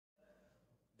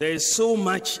There is so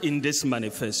much in this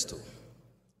manifesto.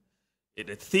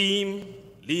 The theme,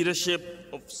 leadership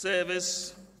of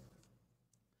service,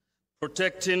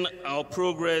 protecting our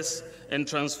progress and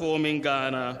transforming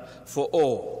Ghana for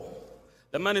all.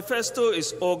 The manifesto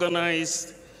is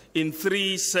organized in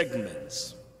 3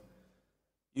 segments.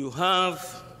 You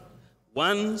have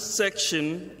one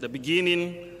section, the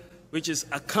beginning, which is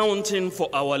accounting for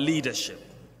our leadership.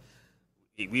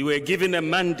 We were given a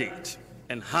mandate,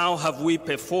 and how have we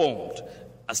performed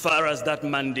as far as that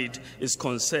mandate is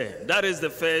concerned? That is the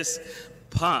first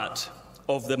part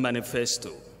of the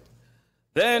manifesto.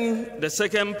 Then the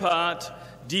second part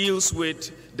deals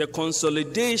with the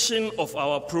consolidation of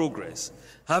our progress.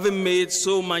 Having made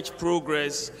so much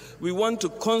progress, we want to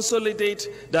consolidate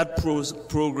that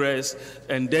progress,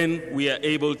 and then we are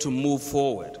able to move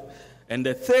forward. And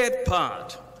the third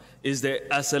part is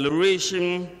the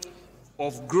acceleration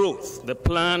of growth, the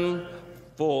plan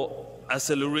for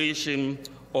acceleration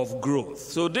of growth.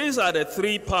 So these are the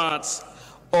 3 parts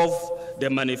of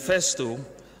the manifesto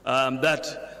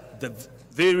that the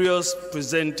various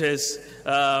presenters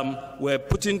were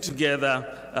putting together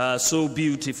so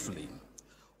beautifully.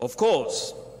 Of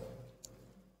course,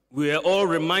 we are all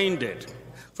reminded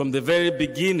from the very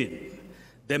beginning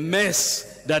the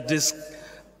mess that this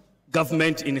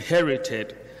government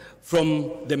inherited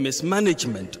from the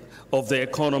mismanagement of the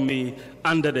economy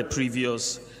under the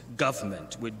previous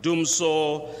government, with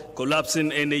doomsaw,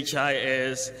 collapsing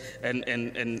NHIS,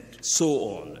 and so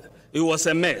on. It was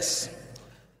a mess,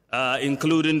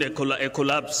 including a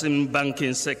collapsing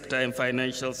banking sector and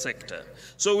financial sector.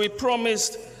 So we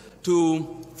promised to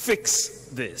fix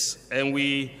this, and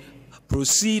we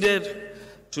proceeded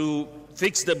to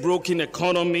fix the broken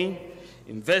economy,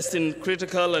 invest in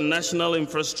critical and national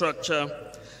infrastructure,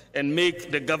 and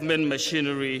make the government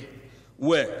machinery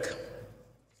work.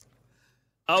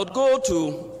 I would go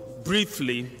to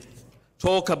briefly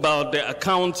talk about the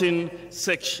accounting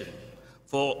section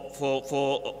of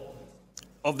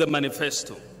the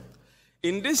manifesto.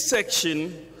 In this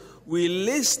section, we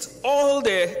list all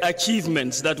the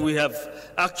achievements that we have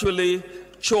actually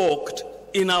chalked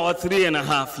in our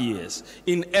 3.5 years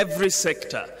in every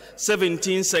sector,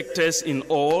 17 sectors in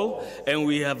all, and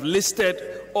we have listed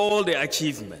all the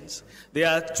achievements. There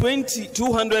are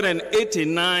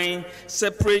 289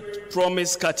 separate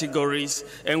promise categories,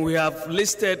 and we have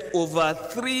listed over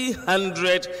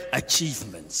 300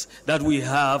 achievements that we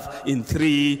have in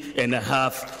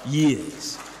 3.5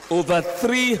 years. Over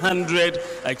 300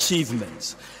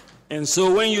 achievements. And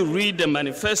so when you read the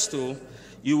manifesto,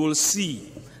 you will see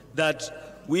that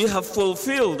we have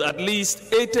fulfilled at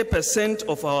least 80%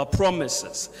 of our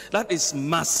promises. That is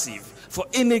massive for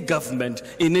any government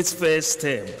in its first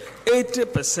term.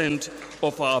 80%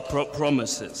 of our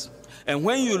promises. And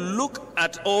when you look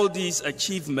at all these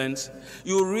achievements,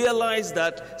 you realize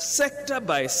that sector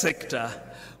by sector,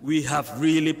 we have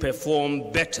really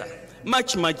performed better,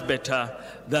 much, much better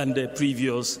than the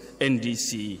previous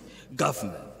NDC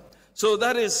government. So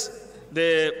that is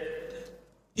the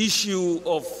issue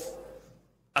of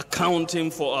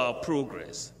accounting for our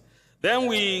progress. Then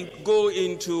we go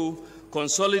into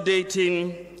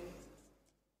consolidating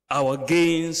our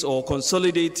gains or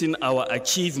consolidating our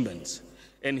achievements.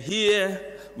 And here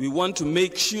we want to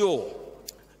make sure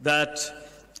that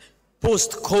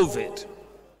post-COVID,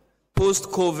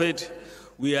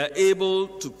 we are able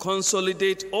to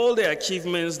consolidate all the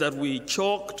achievements that we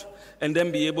chalked and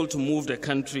then be able to move the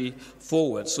country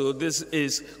forward. So this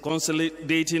is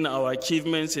consolidating our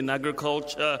achievements in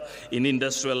agriculture, in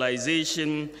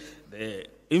industrialization, the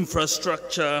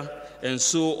infrastructure, and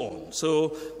so on.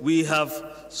 So we have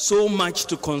so much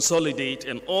to consolidate,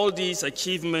 and all these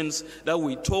achievements that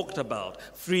we talked about,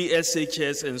 free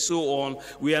SHS and so on,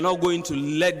 we are not going to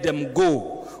let them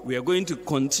go. We are going to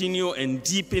continue and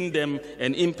deepen them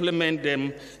and implement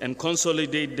them and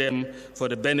consolidate them for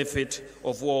the benefit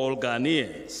of all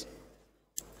Ghanaians.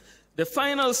 The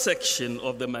final section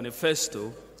of the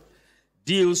manifesto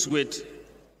deals with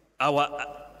our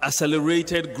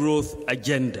accelerated growth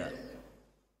agenda.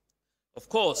 Of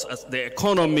course, as the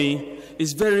economy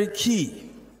is very key.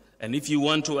 And if you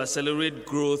want to accelerate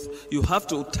growth, you have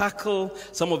to tackle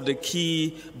some of the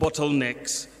key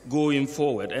bottlenecks going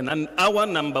forward. And our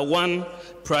number one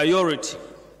priority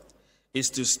is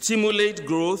to stimulate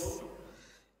growth,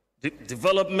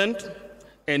 development,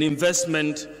 and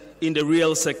investment in the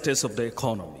real sectors of the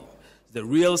economy. The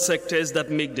real sectors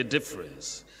that make the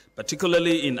difference,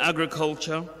 particularly in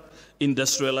agriculture,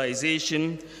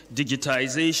 industrialization,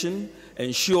 digitization,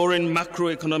 ensuring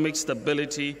macroeconomic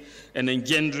stability, and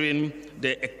engendering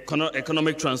the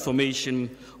economic transformation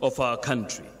of our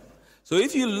country. So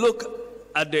if you look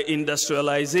at the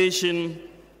industrialization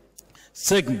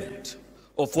segment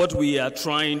of what we are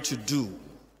trying to do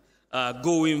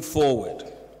going forward.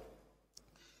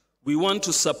 We want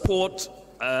to support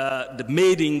the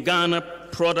made in Ghana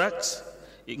products,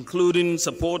 including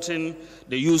supporting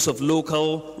the use of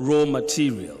local raw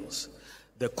materials.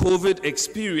 The COVID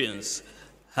experience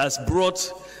has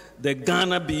brought the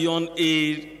Ghana Beyond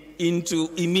Aid into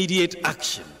immediate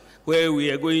action, where we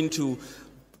are going to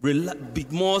be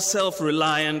more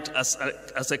self-reliant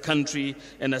as a country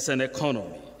and as an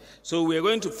economy. So we are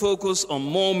going to focus on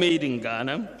more made in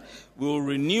Ghana. We will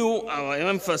renew our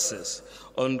emphasis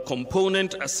on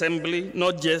component assembly,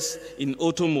 not just in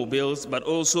automobiles, but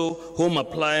also home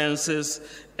appliances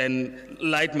and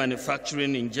light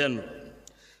manufacturing in general.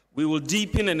 We will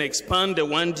deepen and expand the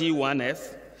 1D,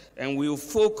 1F, and we will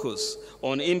focus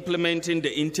on implementing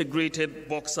the integrated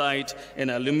bauxite and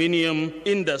aluminium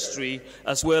industry,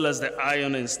 as well as the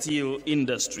iron and steel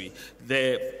industry.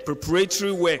 The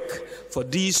preparatory work for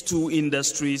these two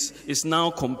industries is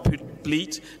now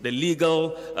complete. The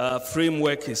legal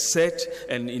framework is set,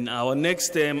 and in our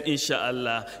next term,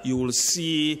 inshallah, you will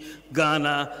see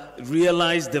Ghana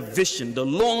realize the vision, the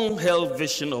long-held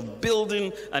vision of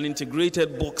building an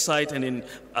integrated bauxite and in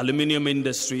aluminium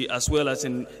industry, as well as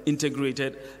an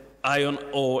integrated iron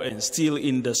ore and steel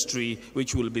industry,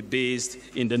 which will be based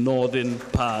in the northern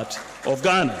part of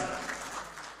Ghana.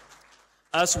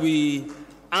 As we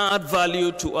add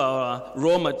value to our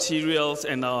raw materials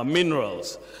and our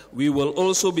minerals, we will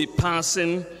also be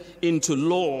passing into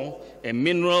law a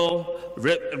mineral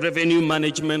revenue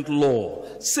management law,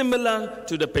 similar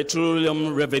to the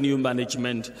petroleum revenue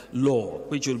management law,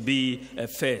 which will be a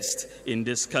first in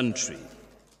this country.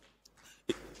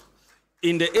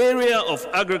 In the area of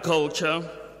agriculture,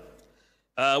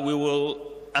 we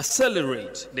will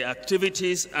accelerate the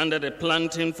activities under the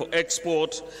Planting for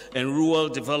Export and Rural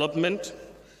Development.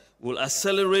 We'll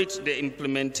accelerate the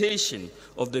implementation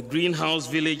of the greenhouse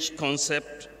village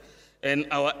concept and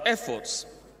our efforts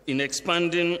in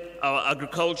expanding our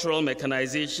agricultural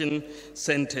mechanization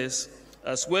centers,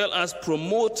 as well as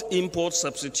promote import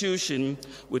substitution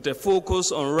with a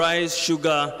focus on rice,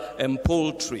 sugar, and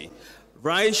poultry.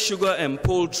 Rice, sugar, and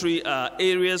poultry are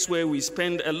areas where we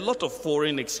spend a lot of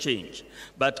foreign exchange.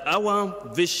 But our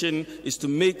vision is to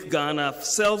make Ghana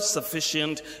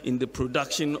self-sufficient in the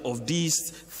production of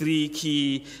these three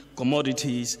key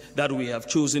commodities that we have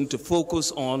chosen to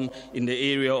focus on in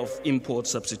the area of import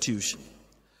substitution.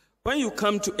 When you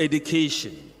come to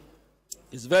education,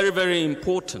 it's very, very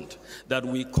important that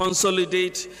we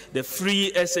consolidate the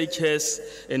free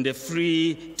SHS and the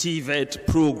free TVET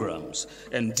programs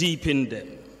and deepen them.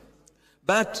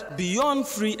 But beyond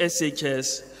free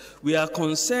SHS, we are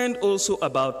concerned also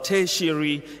about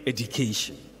tertiary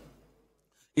education.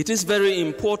 It is very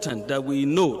important that we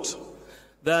note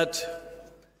that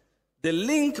the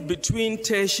link between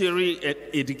tertiary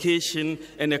education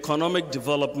and economic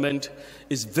development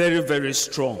is very, very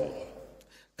strong.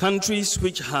 Countries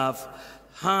which have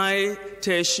high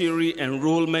tertiary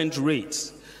enrollment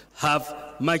rates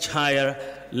have much higher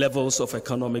levels of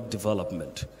economic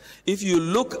development. If you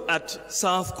look at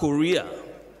South Korea,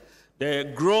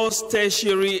 the gross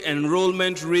tertiary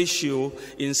enrollment ratio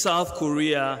in South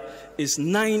Korea is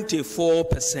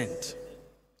 94%.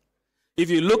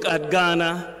 If you look at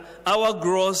Ghana, our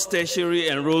gross tertiary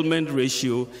enrollment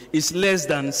ratio is less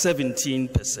than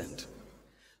 17%.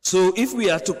 So if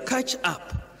we are to catch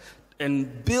up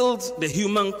and build the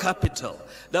human capital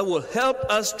that will help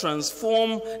us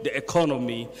transform the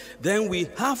economy, then we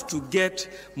have to get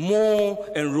more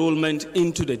enrollment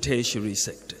into the tertiary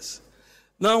sectors.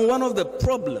 Now, one of the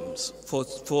problems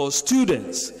for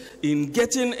students in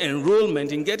getting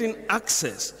enrollment, in getting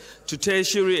access to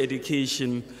tertiary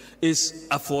education is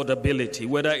affordability,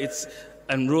 whether it's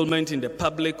enrollment in the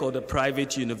under or the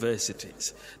private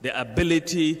universities. The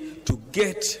ability to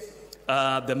get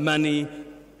the money,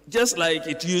 just like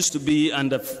it used to be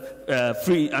under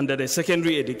the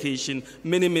secondary education,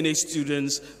 many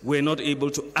students were not able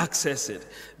to access it.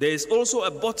 There is also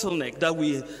a bottleneck that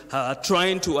we are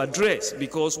trying to address,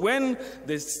 because when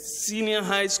the senior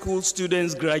high school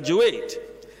students graduate,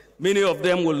 many of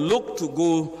them will look to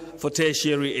go for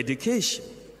tertiary education,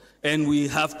 and we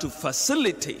have to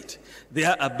facilitate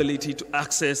their ability to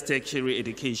access tertiary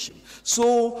education.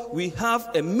 So we have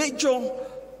a major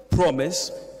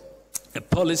promise, a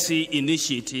policy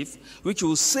initiative, which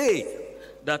will say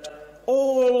that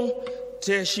all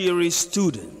tertiary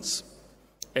students,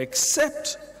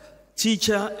 except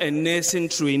teacher and nursing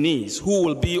trainees who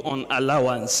will be on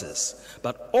allowances.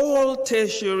 But all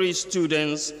tertiary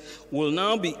students will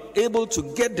now be able to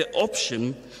get the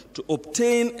option to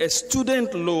obtain a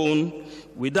student loan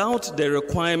without the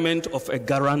requirement of a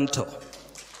guarantor.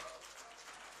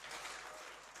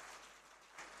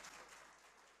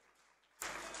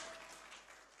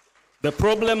 The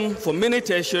problem for many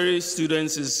tertiary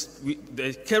students is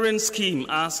the current scheme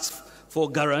asks for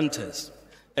guarantors.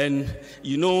 And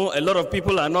you know, a lot of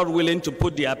people are not willing to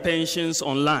put their pensions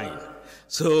online.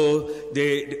 So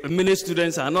many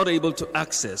students are not able to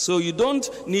access. So you don't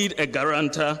need a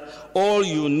guarantor. All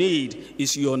you need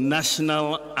is your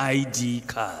national ID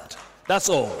card. That's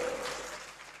all.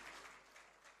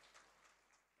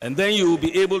 And then you will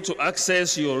be able to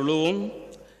access your loan.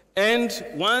 And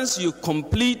once you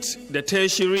complete the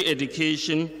tertiary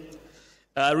education,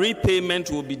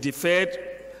 repayment will be deferred.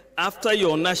 After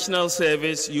your national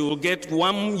service, you will get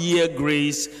 1 year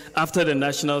grace after the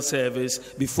national service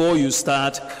before you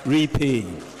start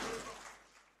repaying.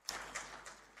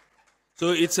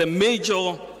 So it's a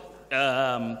major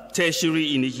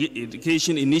tertiary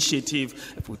education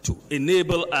initiative to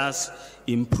enable us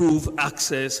improve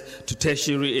access to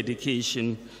tertiary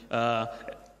education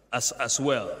as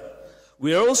well.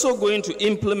 We are also going to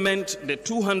implement the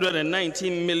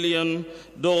 $219 million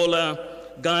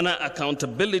Ghana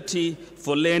Accountability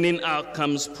for Learning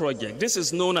Outcomes project. This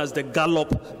is known as the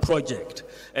Gallup project,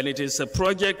 and it is a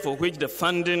project for which the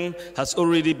funding has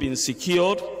already been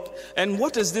secured. And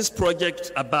what is this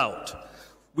project about?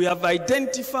 We have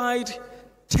identified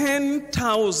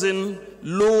 10,000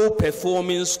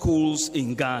 low-performing schools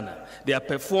in Ghana. Their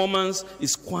performance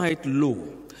is quite low.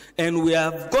 And we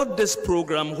have got this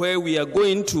program where we are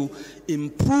going to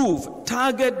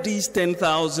target these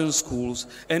 10,000 schools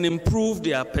and improve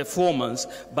their performance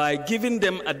by giving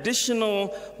them additional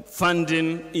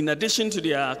funding in addition to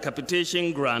their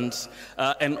capitation grants,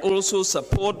 and also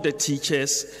support the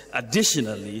teachers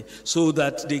additionally so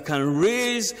that they can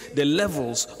raise the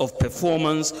levels of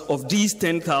performance of these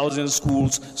 10,000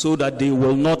 schools so that they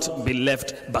will not be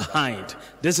left behind.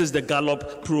 This is the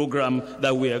Gallup program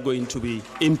that we are going to be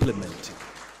implementing.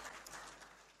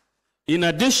 In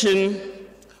addition,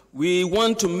 we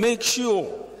want to make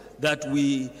sure that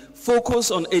we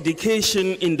focus on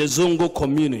education in the Zongo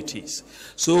communities.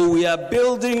 So we are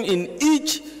building in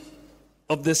each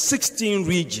of the 16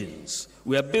 regions.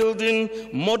 We are building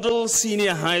model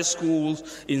senior high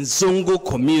schools in Zongo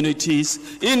communities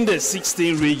in the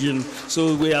 16 regions.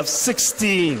 So we have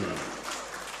 16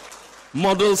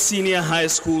 model senior high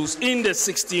schools in the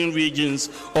 16 regions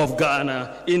of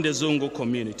Ghana in the Zongo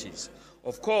communities.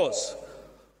 Of course,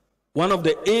 one of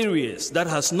the areas that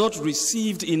has not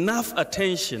received enough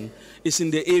attention is in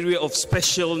the area of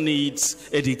special needs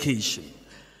education.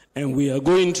 And we are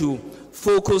going to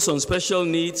focus on special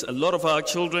needs. A lot of our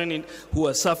children who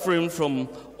are suffering from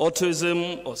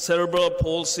autism or cerebral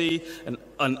palsy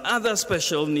and other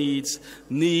special needs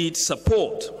need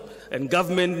support. And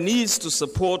government needs to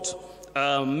support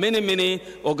many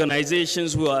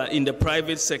organizations who are in the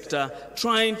private sector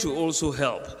trying to also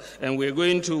help. And we're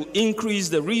going to increase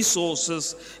the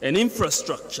resources and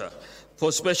infrastructure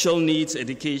for special needs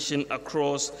education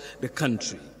across the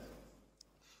country.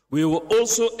 We will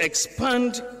also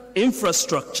expand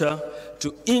infrastructure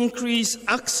to increase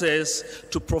access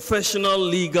to professional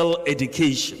legal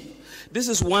education. This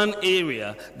is one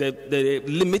area that the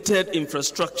limited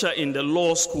infrastructure in the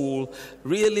law school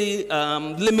really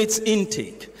limits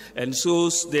intake. And so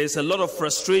there's a lot of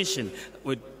frustration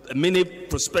with many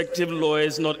prospective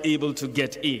lawyers not able to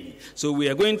get in. So we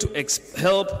are going to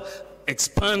help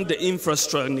expand the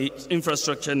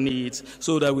infrastructure needs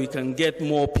so that we can get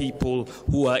more people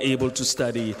who are able to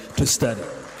study.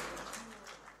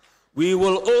 We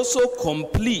will also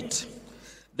complete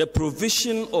the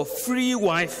provision of free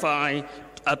Wi-Fi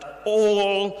at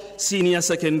all senior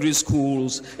secondary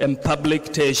schools and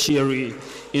public tertiary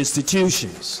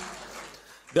institutions.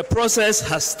 The process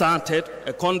has started.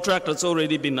 A contract has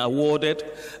already been awarded,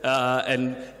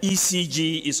 and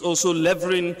ECG is also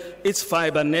leveraging its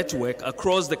fiber network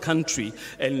across the country.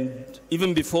 And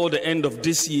even before the end of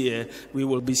this year, we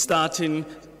will be starting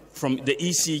from the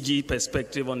ECG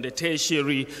perspective on the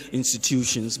tertiary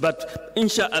institutions. But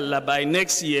inshallah, by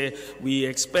next year, we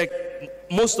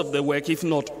expect most of the work, if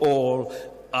not all,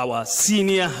 our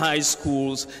senior high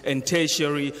schools and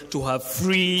tertiary to have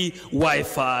free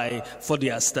Wi-Fi for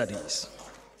their studies.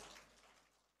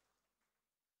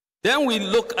 Then we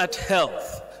look at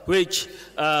health, which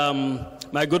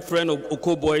my good friend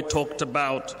Okoboy talked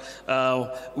about.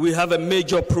 We have a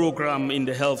major program in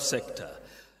the health sector.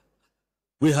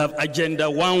 We have Agenda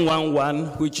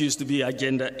 111, which used to be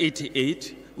Agenda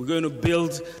 88. We're going to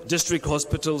build district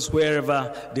hospitals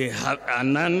wherever they are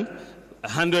none,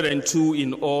 102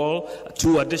 in all,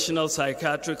 2 additional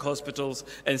psychiatric hospitals,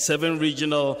 and 7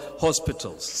 regional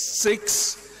hospitals.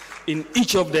 6 in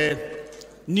each of the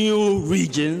new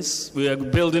regions. We are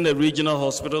building the regional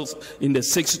hospitals in the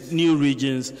 6 new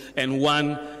regions, and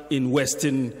 1 in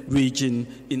Western region,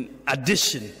 in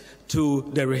addition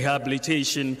to the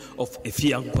rehabilitation of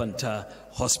Efiankwanta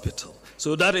Hospital.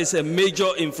 So that is a major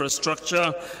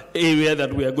infrastructure area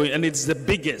that we are going, and it's the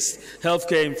biggest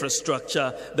healthcare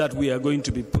infrastructure that we are going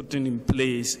to be putting in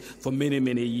place for many,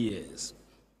 many years.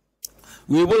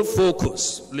 We will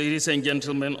focus, ladies and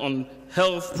gentlemen, on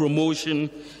health promotion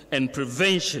and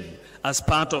prevention as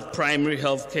part of primary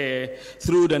health care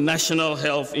through the National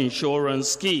Health Insurance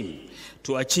Scheme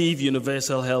to achieve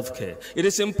universal health care. It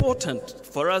is important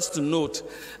for us to note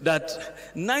that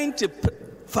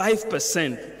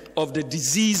 95% of the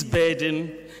disease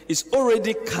burden is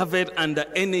already covered under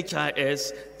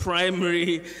NHIS,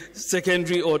 primary,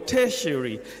 secondary, or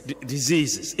tertiary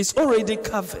diseases. It's already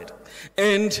covered.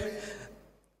 And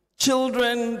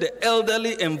children, the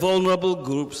elderly, and vulnerable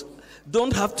groups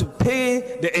don't have to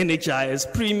pay the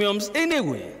NHIS premiums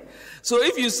anyway. So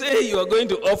if you say you are going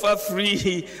to offer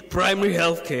free primary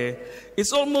health care,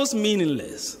 it's almost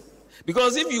meaningless.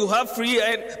 Because if you have free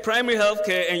primary health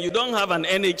care and you don't have an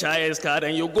NHIS card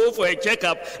and you go for a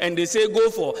checkup and they say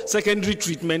go for secondary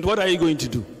treatment, what are you going to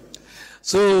do?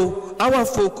 So our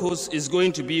focus is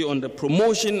going to be on the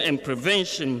promotion and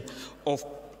prevention of,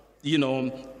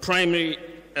 primary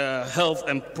health,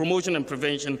 and promotion and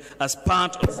prevention as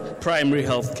part of primary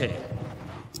health care.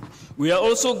 We are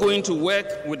also going to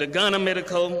work with the Ghana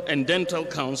Medical and Dental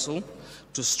Council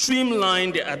to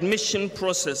streamline the admission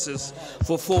processes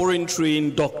for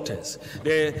foreign-trained doctors.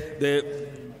 The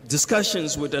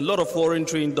discussions with a lot of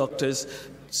foreign-trained doctors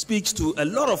speaks to a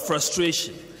lot of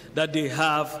frustration that they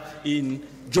have in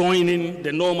joining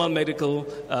the normal medical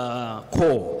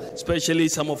corps, especially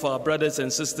some of our brothers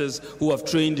and sisters who have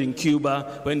trained in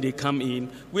Cuba when they come in.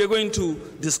 We are going to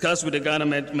discuss with the Ghana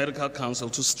Medical Council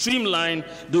to streamline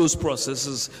those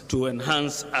processes to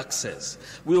enhance access.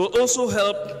 We will also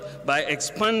help by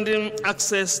expanding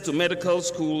access to medical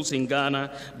schools in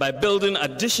Ghana by building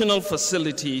additional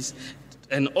facilities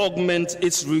and augment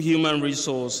its human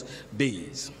resource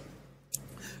base.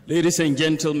 Ladies and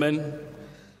gentlemen,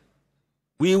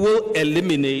 we will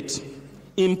eliminate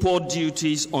import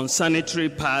duties on sanitary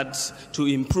pads to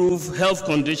improve health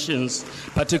conditions,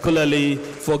 particularly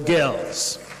for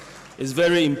girls. It's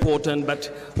very important,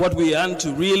 but what we want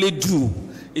to really do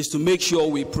is to make sure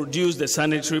we produce the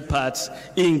sanitary pads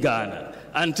in Ghana.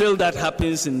 Until that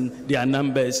happens in their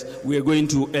numbers, we are going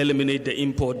to eliminate the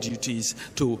import duties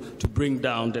to bring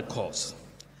down the cost.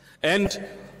 And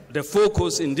the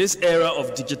focus in this era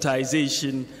of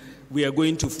digitization, we are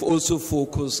going to also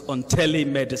focus on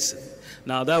telemedicine.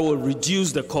 Now that will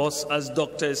reduce the cost as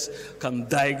doctors can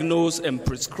diagnose and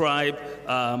prescribe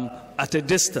at a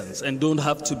distance and don't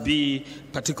have to be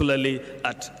particularly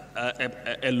at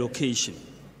a location.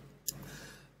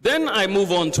 Then I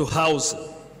move on to housing.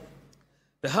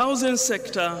 The housing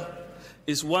sector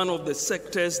is one of the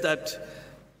sectors that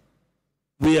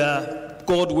we are,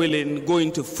 God willing,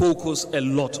 going to focus a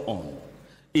lot on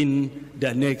in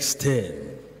the next term.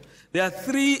 There are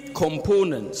 3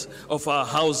 components of our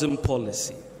housing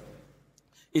policy.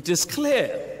 It is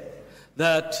clear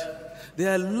that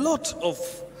there are a lot of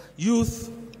youth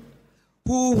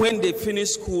who, when they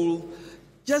finish school,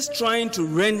 just trying to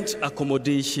rent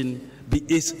accommodation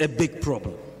is a big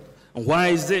problem. And why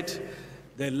is it?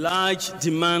 The large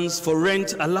demands for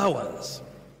rent allowance.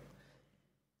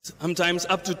 Sometimes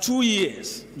up to 2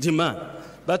 years demand.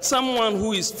 But someone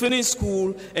who is finished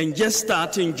school and just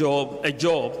starting a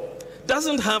job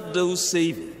doesn't have those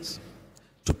savings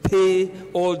to pay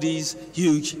all these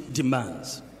huge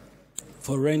demands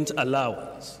for rent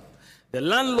allowance. The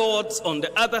landlords, on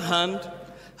the other hand,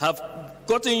 have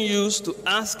gotten used to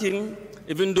asking,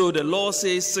 even though the law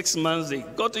says 6 months,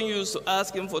 they've gotten used to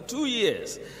asking for 2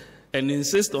 years and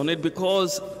insist on it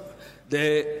because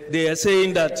they are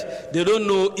saying that they don't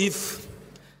know if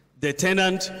the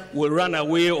tenant will run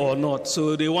away or not,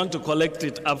 so they want to collect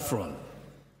it up front.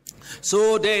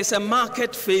 So there is a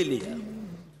market failure.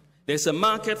 There's a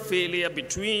market failure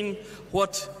between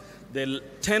what the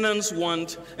tenants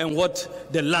want and what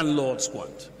the landlords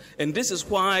want. And this is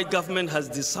why government has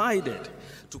decided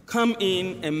to come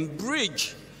in and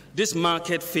bridge this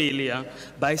market failure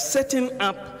by setting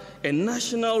up a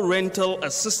national rental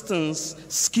assistance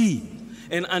scheme.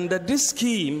 And under this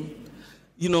scheme,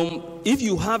 if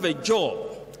you have a job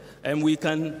and we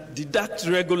can deduct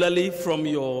regularly from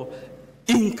your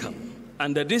income.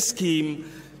 Under this scheme,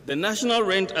 the National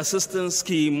Rent Assistance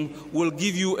Scheme will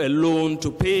give you a loan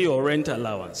to pay your rent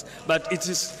allowance. But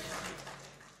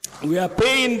we are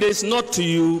paying this not to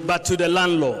you, but to the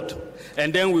landlord.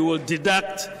 And then we will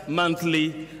deduct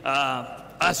monthly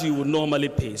as you would normally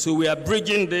pay. So we are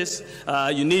bridging this.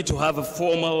 You need to have a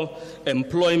formal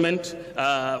employment,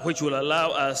 which will allow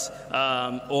us,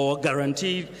 or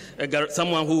guaranteed,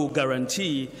 someone who will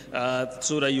guarantee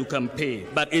so that you can pay.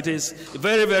 But it is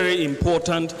very, very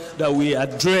important that we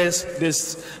address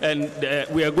this, and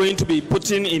we are going to be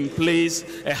putting in place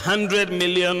 100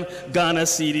 million Ghana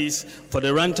cedis for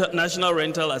the National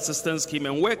Rental Assistance Scheme,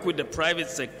 and work with the private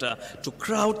sector to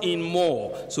crowd in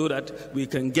more so that we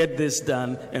can get this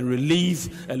done and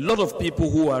relieve a lot of people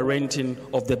who are renting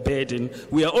of the burden.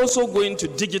 We are also going to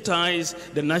digitize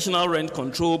the National Rent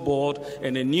Control Board,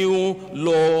 and a new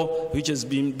law which has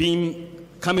been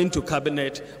coming to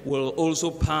cabinet will also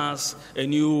pass a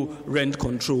new Rent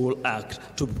Control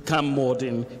Act to become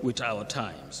modern with our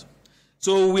times.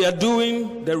 So we are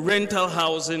doing the rental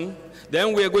housing.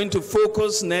 Then we are going to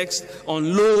focus next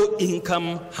on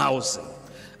low-income housing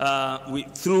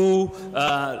through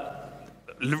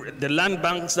the land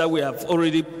banks that we have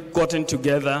already gotten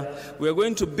together. We are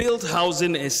going to build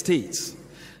housing estates,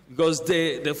 because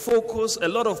the focus, a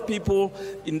lot of people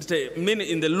in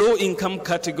the low-income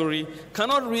category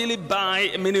cannot really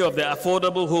buy many of the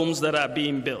affordable homes that are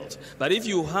being built. But if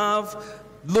you have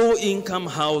low-income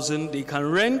housing, they can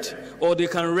rent or they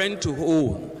can rent to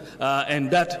own. And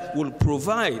that will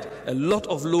provide a lot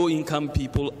of low-income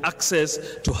people access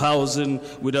to housing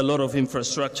with a lot of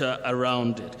infrastructure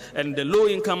around it. And the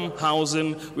low-income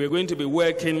housing, we're going to be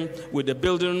working with the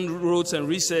Building Roads and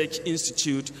Research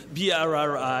Institute,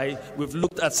 BRRI. We've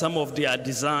looked at some of their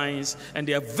designs, and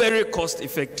they are very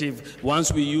cost-effective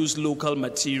once we use local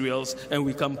materials, and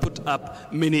we can put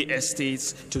up many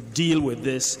estates to deal with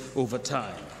this over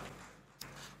time.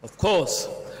 Of course,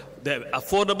 the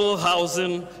affordable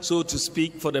housing, so to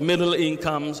speak, for the middle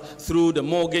incomes through the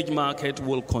mortgage market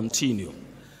will continue.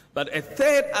 But a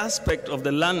third aspect of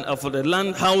the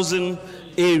land housing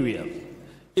area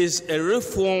is a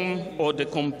reform or the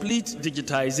complete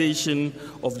digitization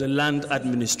of the land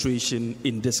administration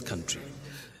in this country.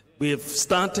 We have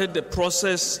started the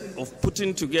process of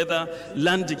putting together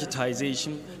land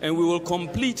digitization, and we will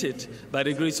complete it by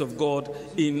the grace of God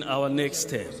in our next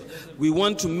term. We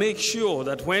want to make sure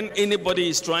that when anybody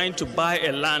is trying to buy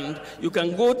a land, you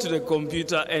can go to the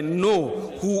computer and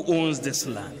know who owns this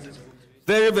land.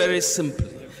 Very, very simply,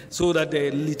 so that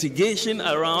the litigation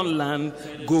around land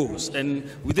goes. And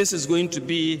this is going to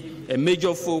be a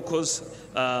major focus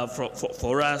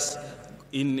for us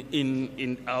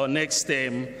in our next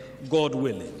term, God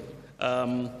willing.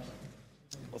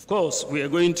 Of course, we are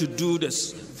going to do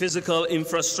this physical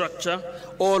infrastructure.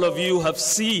 All of you have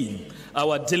seen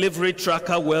our delivery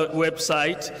tracker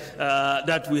website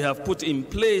that we have put in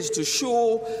place to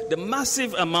show the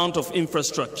massive amount of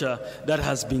infrastructure that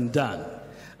has been done.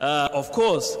 Of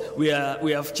course, we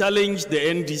have challenged the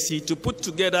NDC to put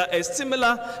together a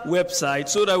similar website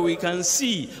so that we can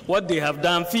see what they have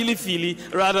done fili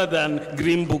rather than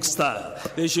Green Book style.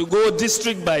 They should go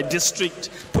district by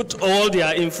district, put all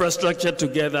their infrastructure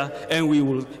together, and we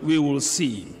will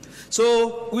see.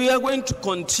 So we are going to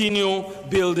continue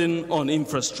building on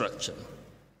infrastructure.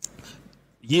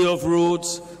 Year of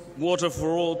roads, water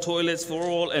for all, toilets for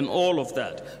all, and all of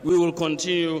that. We will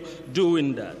continue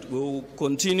doing that. We will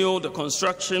continue the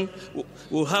construction.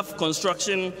 We'll have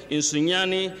construction in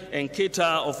Sunyani and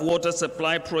Keta of water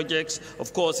supply projects,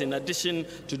 of course, in addition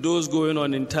to those going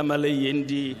on in Tamale,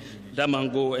 Yendi,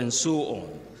 Damango, and so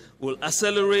on. We'll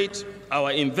accelerate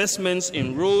our investments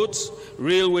in roads,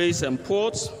 railways, and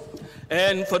ports.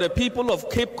 And for the people of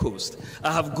Cape Coast,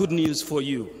 I have good news for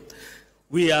you.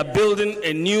 We are building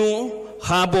a new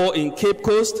harbor in Cape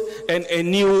Coast and a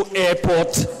new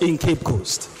airport in Cape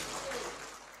Coast.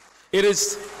 It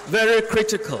is very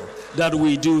critical that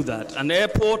we do that. An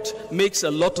airport makes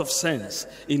a lot of sense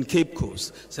in Cape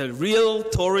Coast. It's a real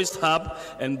tourist hub,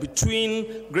 and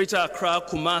between Greater Accra,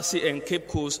 Kumasi, and Cape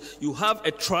Coast, you have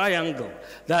a triangle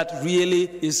that really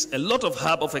is a lot of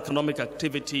hub of economic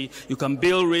activity. You can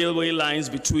build railway lines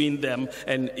between them,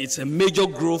 and it's a major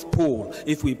growth pole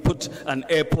if we put an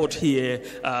airport here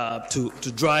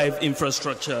to drive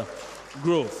infrastructure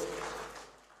growth.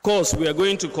 Of course, we are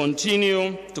going to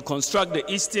continue to construct the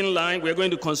Eastern Line. We are going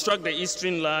to construct the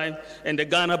Eastern Line and the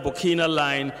Ghana-Burkina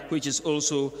Line, which is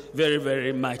also very,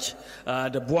 very much.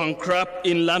 The Buankrap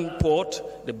Inland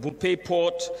Port, the Bupe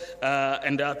Port,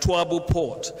 and the Atuabu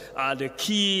Port are the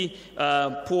key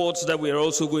ports that we are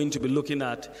also going to be looking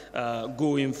at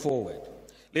going forward.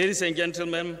 Ladies and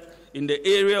gentlemen, in the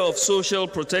area of social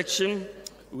protection,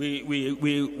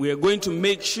 we are going to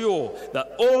make sure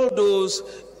that all those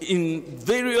in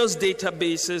various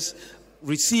databases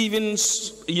receiving,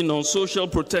 social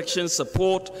protection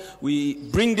support, we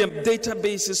bring the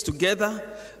databases together,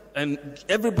 and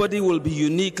everybody will be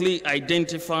uniquely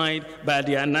identified by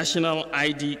their national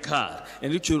ID card,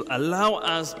 and it will allow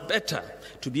us better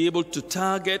to be able to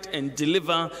target and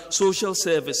deliver social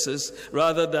services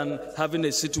rather than having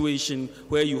a situation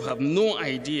where you have no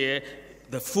idea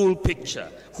the full picture,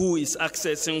 who is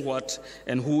accessing what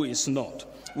and who is not.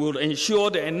 We will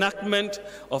ensure the enactment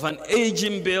of an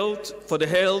aging bill for the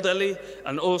elderly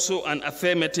and also an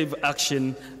affirmative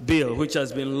action bill, which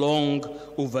has been long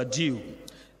overdue.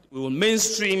 We will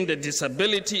mainstream the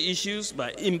disability issues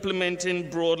by implementing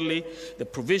broadly the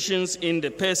provisions in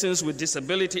the Persons with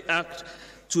Disability Act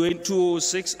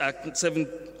 2006 Act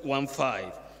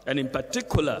 715. And in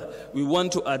particular, we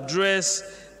want to address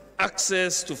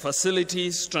access to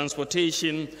facilities,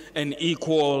 transportation, and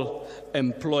equal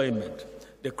employment.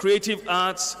 The creative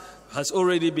arts has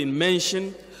already been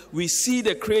mentioned. We see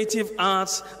the creative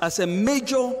arts as a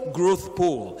major growth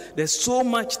pole. There's so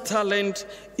much talent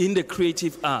in the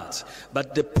creative arts,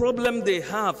 but the problem they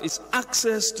have is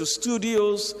access to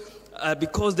studios,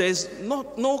 because there's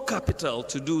no capital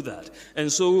to do that.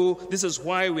 And so this is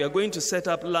why we are going to set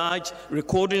up large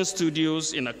recording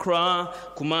studios in Accra,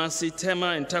 Kumasi, Tema,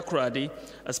 and Takoradi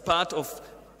as part of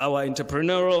our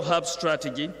entrepreneurial hub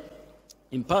strategy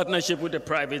in partnership with the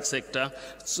private sector.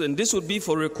 So, and this would be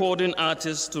for recording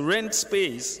artists to rent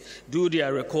space, do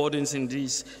their recordings in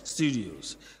these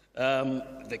studios.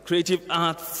 The Creative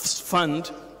Arts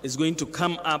Fund is going to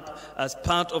come up as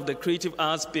part of the Creative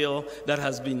Arts Bill that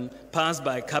has been passed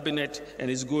by Cabinet and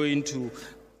is going to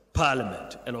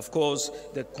Parliament. And of course,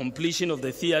 the completion of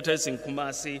the theaters in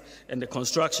Kumasi and the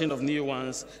construction of new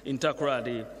ones in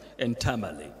Takoradi and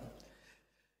Tamale.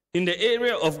 In the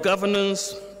area of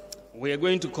governance, we are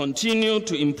going to continue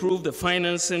to improve the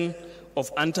financing of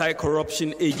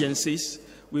anti-corruption agencies.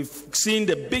 We've seen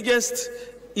the biggest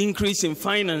increase in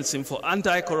financing for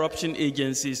anti-corruption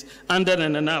agencies under the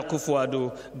Nana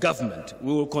Akufo-Addo government.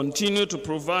 We will continue to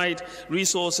provide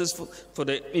resources for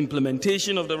the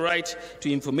implementation of the Right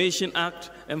to Information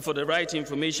Act and for the Right to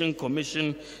Information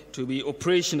Commission to be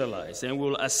operationalized. And we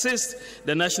will assist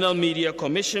the National Media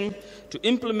Commission to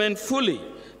implement fully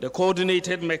the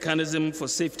coordinated mechanism for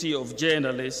safety of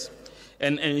journalists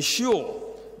and ensure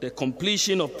the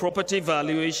completion of property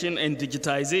valuation and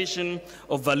digitization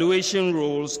of valuation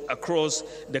roles across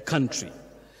the country.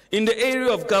 In the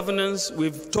area of governance,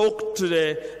 we've talked to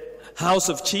the House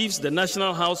of Chiefs, the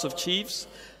National House of Chiefs,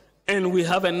 and we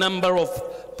have a number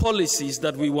of policies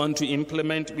that we want to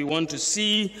implement. We want to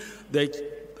see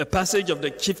the passage of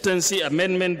the Chieftaincy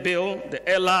Amendment Bill, the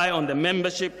LI on the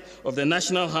membership of the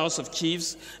National House of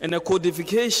Chiefs, and a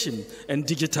codification and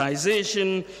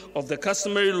digitization of the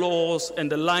customary laws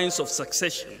and the lines of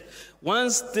succession.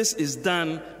 Once this is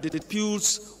done, the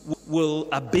disputes will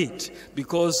abate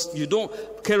because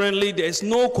currently there's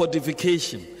no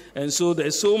codification, and so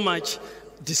there's so much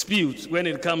dispute when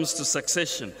it comes to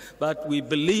succession. But we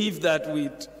believe that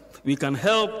we can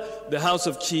help the House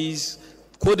of Chiefs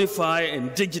codify and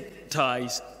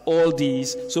digitize all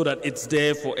these so that it's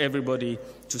there for everybody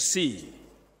to see.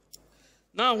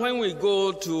 Now, when we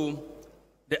go to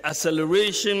the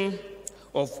acceleration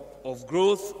of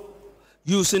growth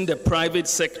using the private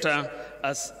sector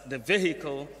as the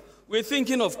vehicle, we're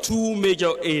thinking of two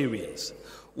major areas.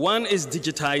 One is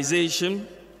digitization,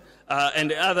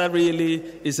 and the other really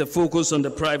is a focus on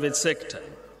the private sector.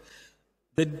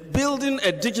 The building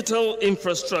a digital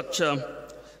infrastructure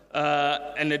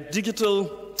and a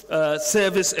digital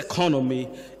service economy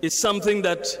is something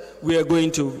that we are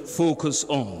going to focus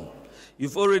on.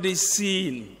 You've already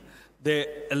seen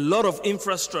a lot of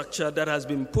infrastructure that has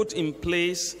been put in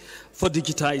place for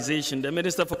digitization. The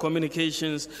Minister for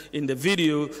Communications in the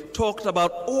video talked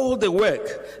about all the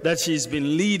work that she's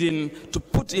been leading to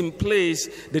put in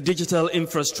place the digital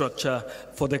infrastructure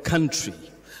for the country.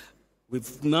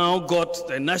 We've now got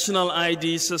the national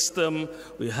ID system,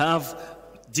 we have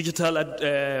digital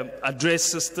address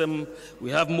system, we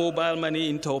have mobile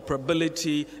money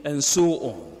interoperability, and so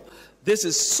on. This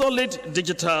is solid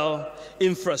digital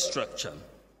infrastructure.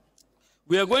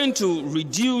 We are going to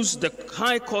reduce the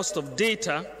high cost of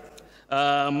data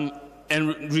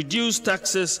and reduce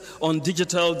taxes on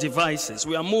digital devices.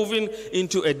 We are moving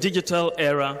into a digital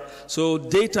era, so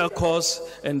data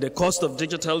costs and the cost of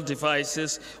digital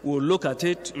devices, we'll look at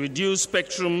it, reduce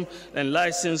spectrum and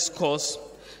license costs,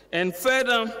 and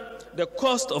further, the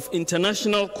cost of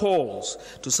international calls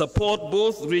to support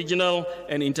both regional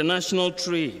and international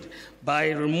trade by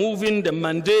removing the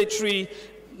mandatory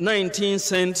 19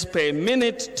 cents per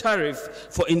minute tariff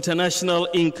for international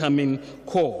incoming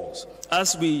calls.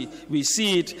 As we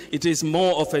see it, it is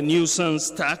more of a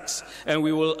nuisance tax, and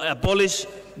we will abolish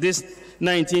this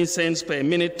 19 cents per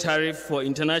minute tariff for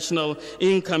international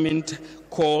incoming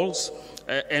calls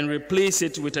and replace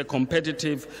it with a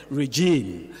competitive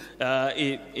regime.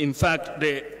 In fact,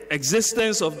 the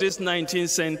existence of this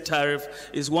 19-cent tariff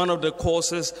is one of the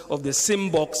causes of the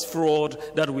SIM-box fraud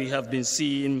that we have been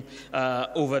seeing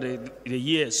over the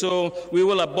years. So we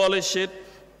will abolish it.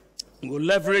 We'll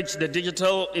leverage the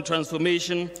digital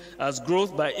transformation as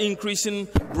growth by increasing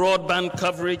broadband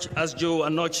coverage, as Joe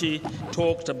Anochi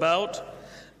talked about.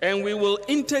 And we will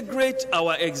integrate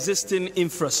our existing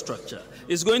infrastructure.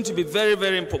 It's going to be very,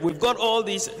 very important. We've got all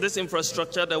this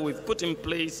infrastructure that we've put in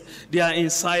place. They are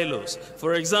in silos.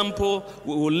 For example,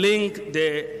 we will link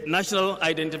the National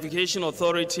Identification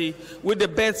Authority with the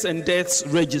Births and Deaths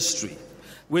Registry.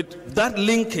 With that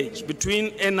linkage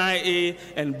between NIA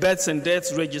and Births and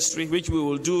Deaths Registry, which we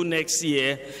will do next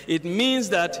year, it means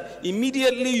that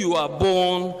immediately you are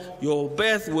born, your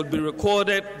birth will be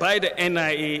recorded by the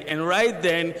NIA, and right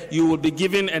then you will be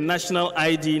given a national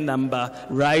ID number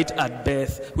right at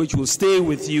birth, which will stay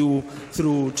with you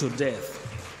through to death.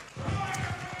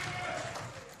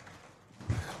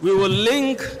 We will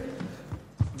link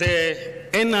the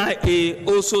NIA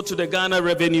also to the Ghana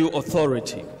Revenue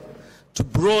Authority to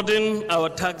broaden our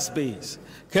tax base.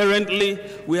 Currently,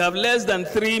 we have less than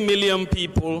 3 million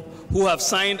people who have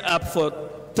signed up for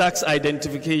tax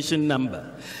identification number.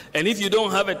 And if you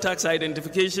don't have a tax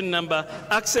identification number,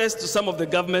 access to some of the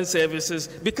government services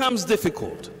becomes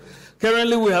difficult.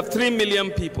 Currently, we have 3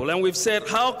 million people, and we've said,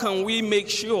 how can we make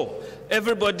sure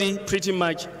everybody pretty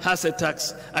much has a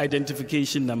tax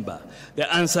identification number? The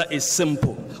answer is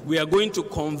simple. We are going to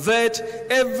convert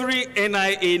every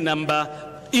NIA number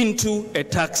into a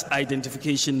tax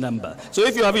identification number. So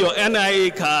if you have your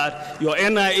NIA card, your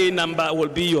NIA number will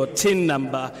be your TIN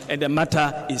number, and the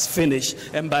matter is finished.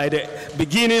 And by the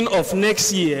beginning of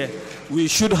next year, we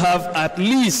should have at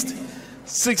least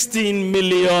 16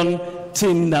 million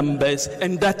TIN numbers,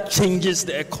 and that changes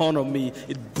the economy.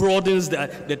 It broadens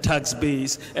the tax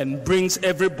base and brings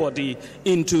everybody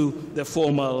into the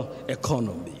formal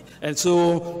economy. And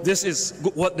so this is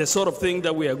what the sort of thing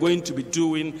that we are going to be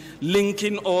doing,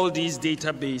 linking all these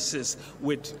databases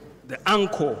with the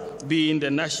anchor being the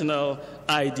national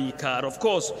ID card. Of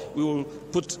course, we will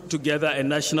put together a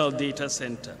national data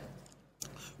center.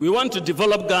 We want to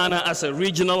develop Ghana as a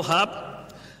regional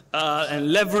hub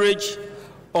and leverage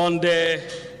on the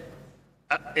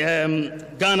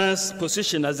Ghana's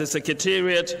position as the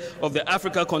Secretariat of the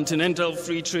Africa Continental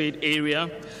Free Trade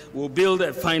Area. Will build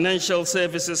a financial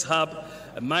services hub,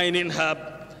 a mining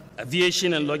hub,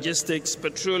 aviation and logistics,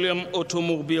 petroleum,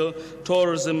 automobile,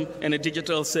 tourism, and a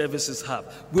digital services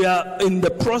hub. We are in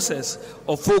the process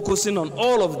of focusing on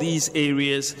all of these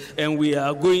areas, and we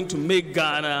are going to make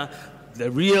Ghana the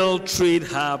real trade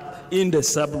hub in the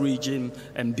sub-region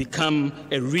and become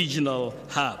a regional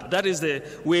hub. That is the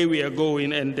way we are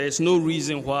going, and there's no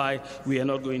reason why we are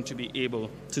not going to be able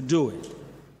to do it.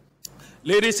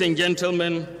 Ladies and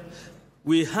gentlemen,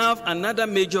 we have another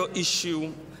major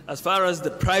issue as far as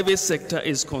the private sector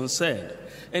is concerned,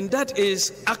 and that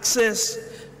is access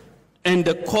and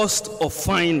the cost of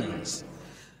finance.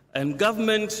 And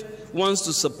government wants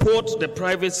to support the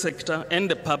private sector and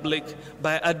the public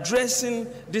by addressing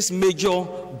this major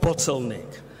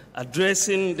bottleneck,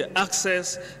 addressing the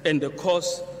access and the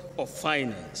cost of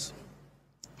finance.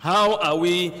 How are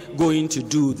we going to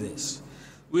do this?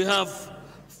 We have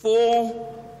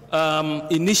 4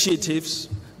 initiatives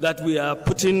that we are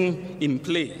putting in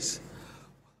place.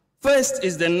 First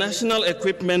is the National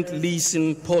Equipment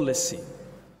Leasing Policy.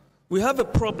 We have a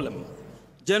problem,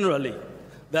 generally,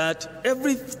 that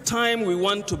every time we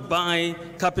want to buy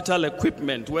capital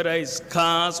equipment, whether it's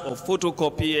cars or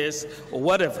photocopiers or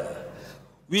whatever,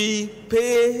 we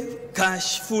pay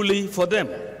cash fully for them.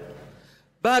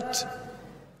 But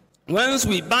once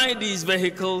we buy these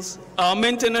vehicles, our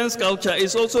maintenance culture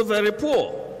is also very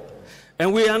poor.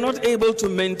 And we are not able to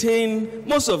maintain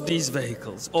most of these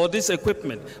vehicles or this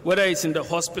equipment, whether it's in the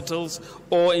hospitals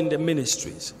or in the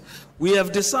ministries. We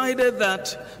have decided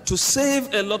that to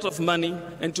save a lot of money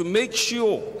and to make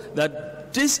sure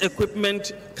that this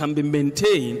equipment can be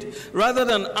maintained, rather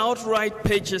than outright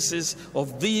purchases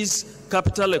of these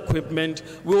capital equipment,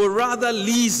 we will rather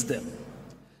lease them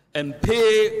and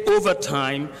pay over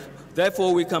time.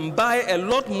 Therefore, we can buy a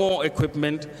lot more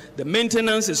equipment. The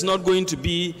maintenance is not going to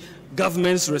be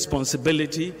government's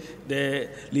responsibility. The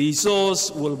lessors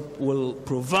will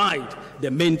provide the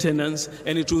maintenance,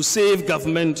 and it will save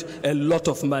government a lot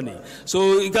of money.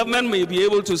 So government may be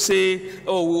able to say,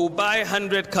 oh, we'll buy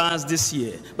 100 cars this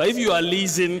year. But if you are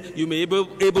leasing, you may be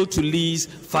able to lease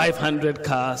 500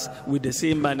 cars with the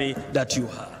same money that you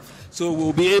have. So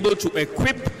we'll be able to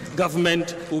equip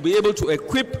government, we'll be able to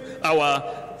equip our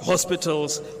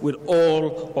hospitals with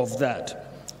all of that.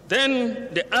 Then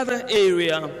the other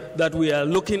area that we are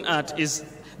looking at is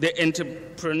the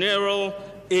entrepreneurial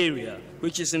area,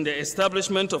 which is in the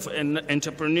establishment of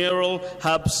entrepreneurial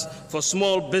hubs for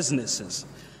small businesses.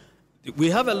 We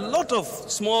have a lot of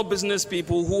small business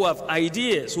people who have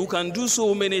ideas, who can do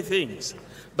so many things,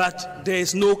 but there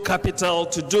is no capital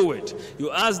to do it.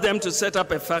 You ask them to set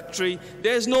up a factory,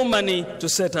 there is no money to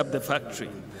set up the factory.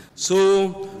 So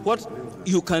what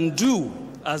you can do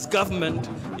as government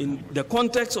in the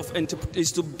context of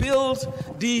is to build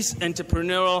these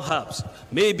entrepreneurial hubs.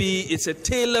 Maybe it's a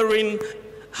tailoring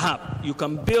hub. You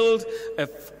can build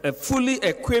a fully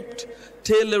equipped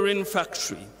tailoring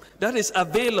factory that is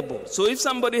available. So if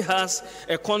somebody has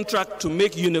a contract to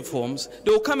make uniforms,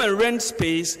 they will come and rent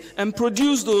space and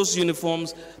produce those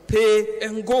uniforms, pay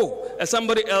and go, and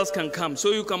somebody else can come.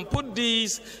 So you can put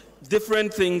these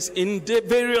different things in the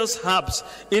various hubs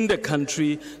in the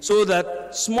country so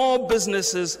that small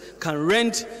businesses can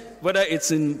rent, whether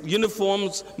it's in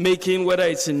uniforms making, whether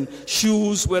it's in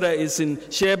shoes, whether it's in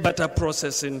shea butter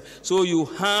processing. So you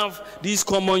have these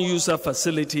common user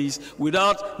facilities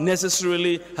without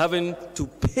necessarily having to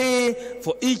pay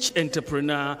for each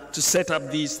entrepreneur to set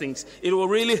up these things. It will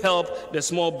really help the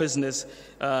small business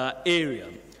area.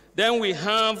 Then we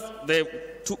have the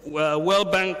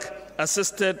World Bank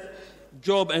assisted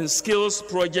job and skills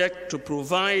project to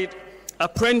provide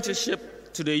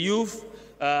apprenticeship to the youth,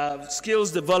 skills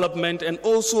development, and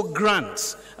also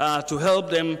grants to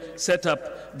help them set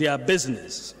up their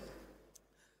business.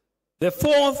 The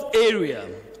fourth area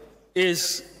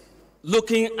is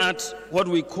looking at what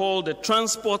we call the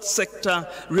transport sector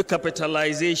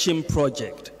recapitalization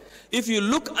project. If you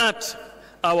look at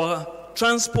our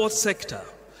transport sector,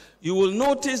 you will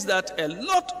notice that a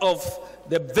lot of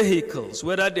the vehicles,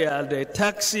 whether they are the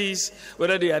taxis,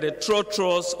 whether they are the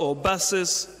trotros or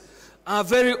buses, are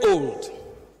very old.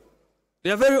 They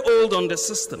are very old on the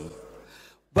system.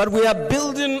 But we are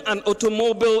building an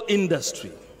automobile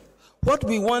industry. What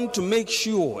we want to make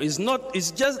sure is not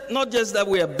just that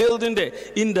we are building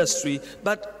the industry,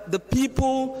 but the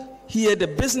people here, the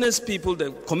business people,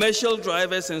 the commercial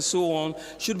drivers and so on,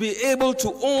 should be able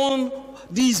to own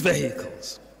these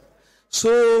vehicles.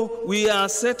 So we are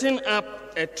setting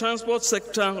up a transport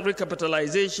sector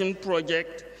recapitalization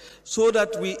project so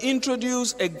that we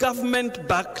introduce a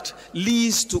government-backed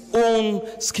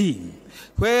lease-to-own scheme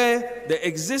where the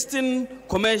existing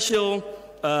commercial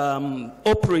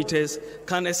operators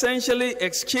can essentially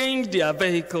exchange their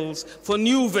vehicles for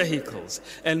new vehicles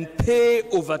and pay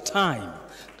over time,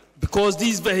 because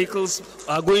these vehicles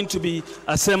are going to be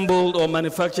assembled or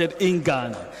manufactured in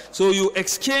Ghana. So you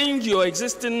exchange your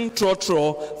existing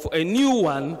trotro for a new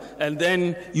one, and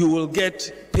then you will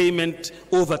get payment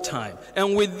over time.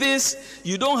 And with this,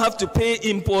 you don't have to pay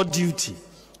import duty,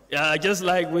 just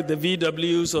like with the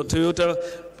VWs or Toyota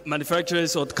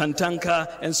manufacturers or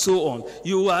Kantanka and so on.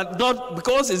 You are not,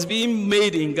 because it's being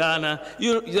made in Ghana,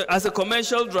 you as a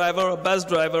commercial driver or bus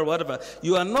driver or whatever,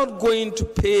 you are not going to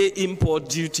pay import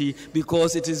duty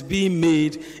because it is being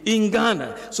made in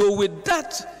Ghana. So with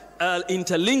that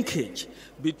interlinkage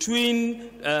between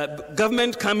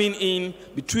government coming in,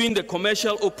 between the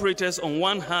commercial operators on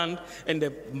one hand and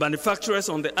the manufacturers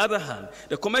on the other hand.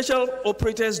 The commercial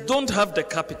operators don't have the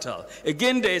capital.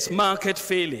 Again, there is market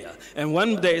failure. And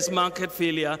when there is market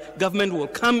failure, government will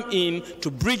come in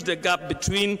to bridge the gap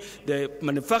between the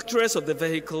manufacturers of the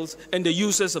vehicles and the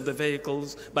users of the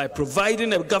vehicles by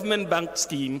providing a government-backed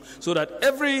scheme so that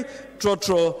every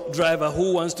trotro driver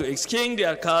who wants to exchange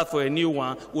their car for a new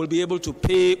one will be able to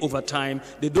pay over time.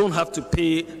 They don't have to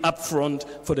pay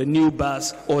upfront for the new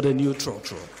bus or the new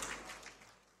trotro.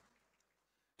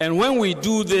 And when we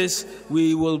do this,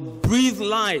 we will breathe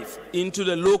life into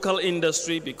the local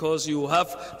industry, because you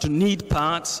have to need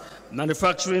parts,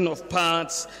 manufacturing of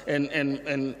parts, and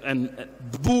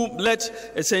boom,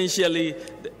 let essentially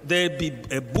there be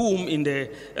a boom in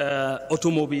the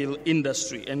automobile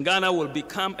industry. And Ghana will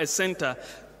become a center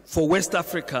for West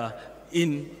Africa.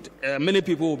 Many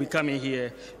people will be coming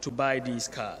here to buy these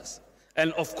cars.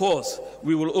 And of course,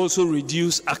 we will also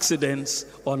reduce accidents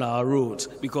on our roads,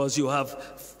 because you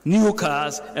have new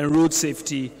cars and road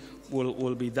safety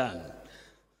will be done.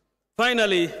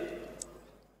 Finally,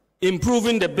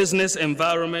 improving the business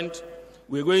environment.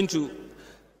 We're going to,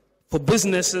 for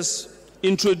businesses,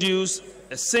 introduce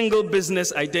a single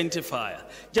business identifier.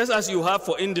 Just as you have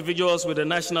for individuals with a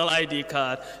national ID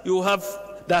card, you have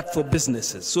that for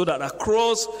businesses, so that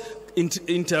across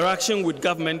interaction with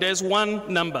government, there's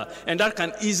one number, and that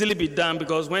can easily be done,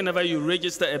 because whenever you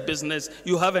register a business,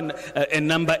 you have a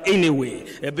number anyway.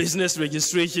 A business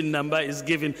registration number is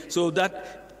given, so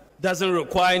that doesn't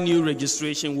require new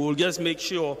registration. We'll just make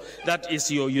sure that is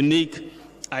your unique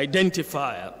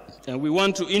identifier. And we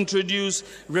want to introduce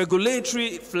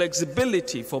regulatory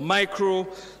flexibility for micro,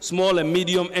 small, and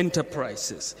medium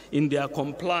enterprises in their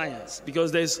compliance,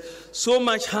 because there's so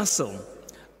much hassle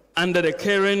under the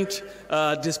current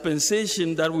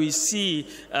dispensation that we see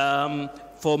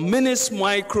for many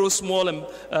micro, small, and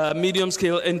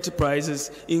medium-scale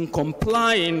enterprises in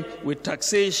complying with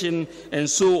taxation and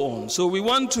so on. So we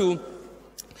want to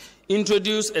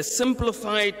introduce a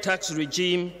simplified tax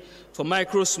regime for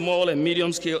micro, small, and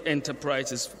medium-scale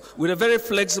enterprises with a very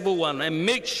flexible one, and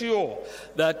make sure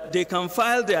that they can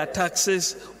file their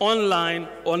taxes online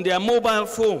on their mobile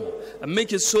phone, and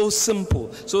make it so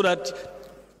simple so that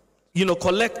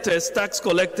tax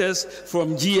collectors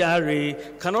from GRA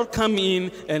cannot come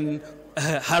in and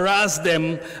harass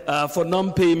them for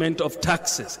non-payment of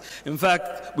taxes. In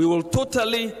fact, we will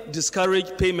totally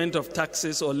discourage payment of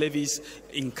taxes or levies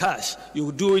in cash. You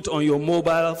will do it on your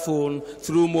mobile phone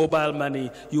through mobile money.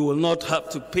 You will not have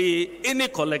to pay any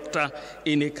collector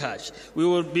any cash. We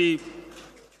will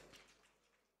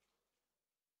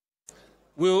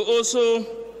also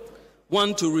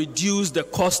want to reduce the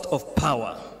cost of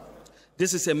power.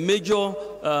 This is a major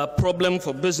problem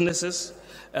for businesses.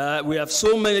 We have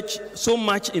so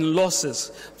much in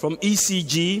losses from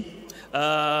ECG.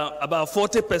 About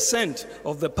 40%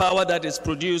 of the power that is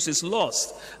produced is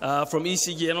lost from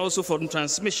ECG, and also from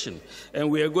transmission. And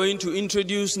we are going to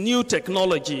introduce new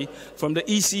technology from the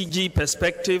ECG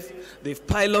perspective. They've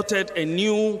piloted a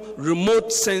new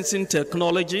remote sensing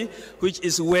technology, which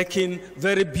is working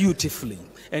very beautifully.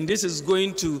 And this is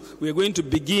we're going to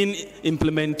begin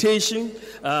implementation.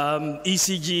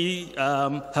 ECG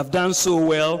have done so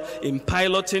well in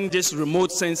piloting this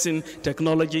remote sensing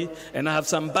technology. And I have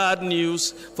some bad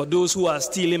news for those who are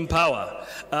stealing power.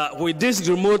 With this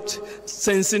remote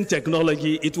sensing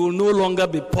technology, it will no longer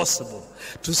be possible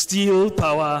to steal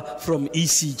power from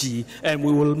ECG, and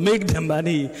we will make the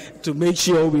money to make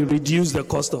sure we reduce the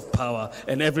cost of power,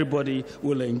 and everybody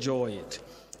will enjoy it.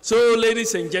 So,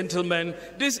 ladies and gentlemen,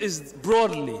 this is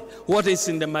broadly what is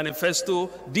in the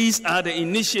manifesto. These are the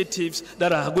initiatives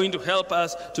that are going to help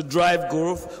us to drive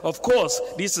growth. Of course,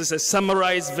 this is a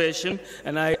summarized version,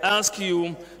 and I ask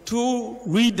you to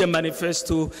read the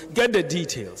manifesto, get the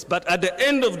details. But at the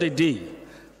end of the day,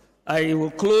 I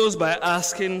will close by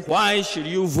asking, why should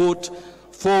you vote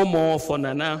for more for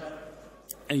Nana?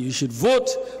 And you should vote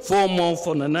for more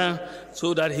for Nana,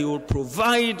 so that he will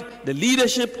provide the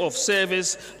leadership of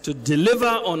service to deliver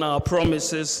on our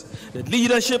promises, the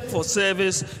leadership for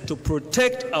service to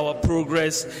protect our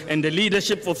progress, and the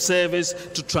leadership of service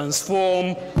to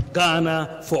transform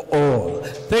Ghana for all.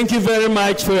 Thank you very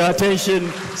much for your attention.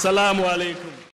 Salamu alaikum.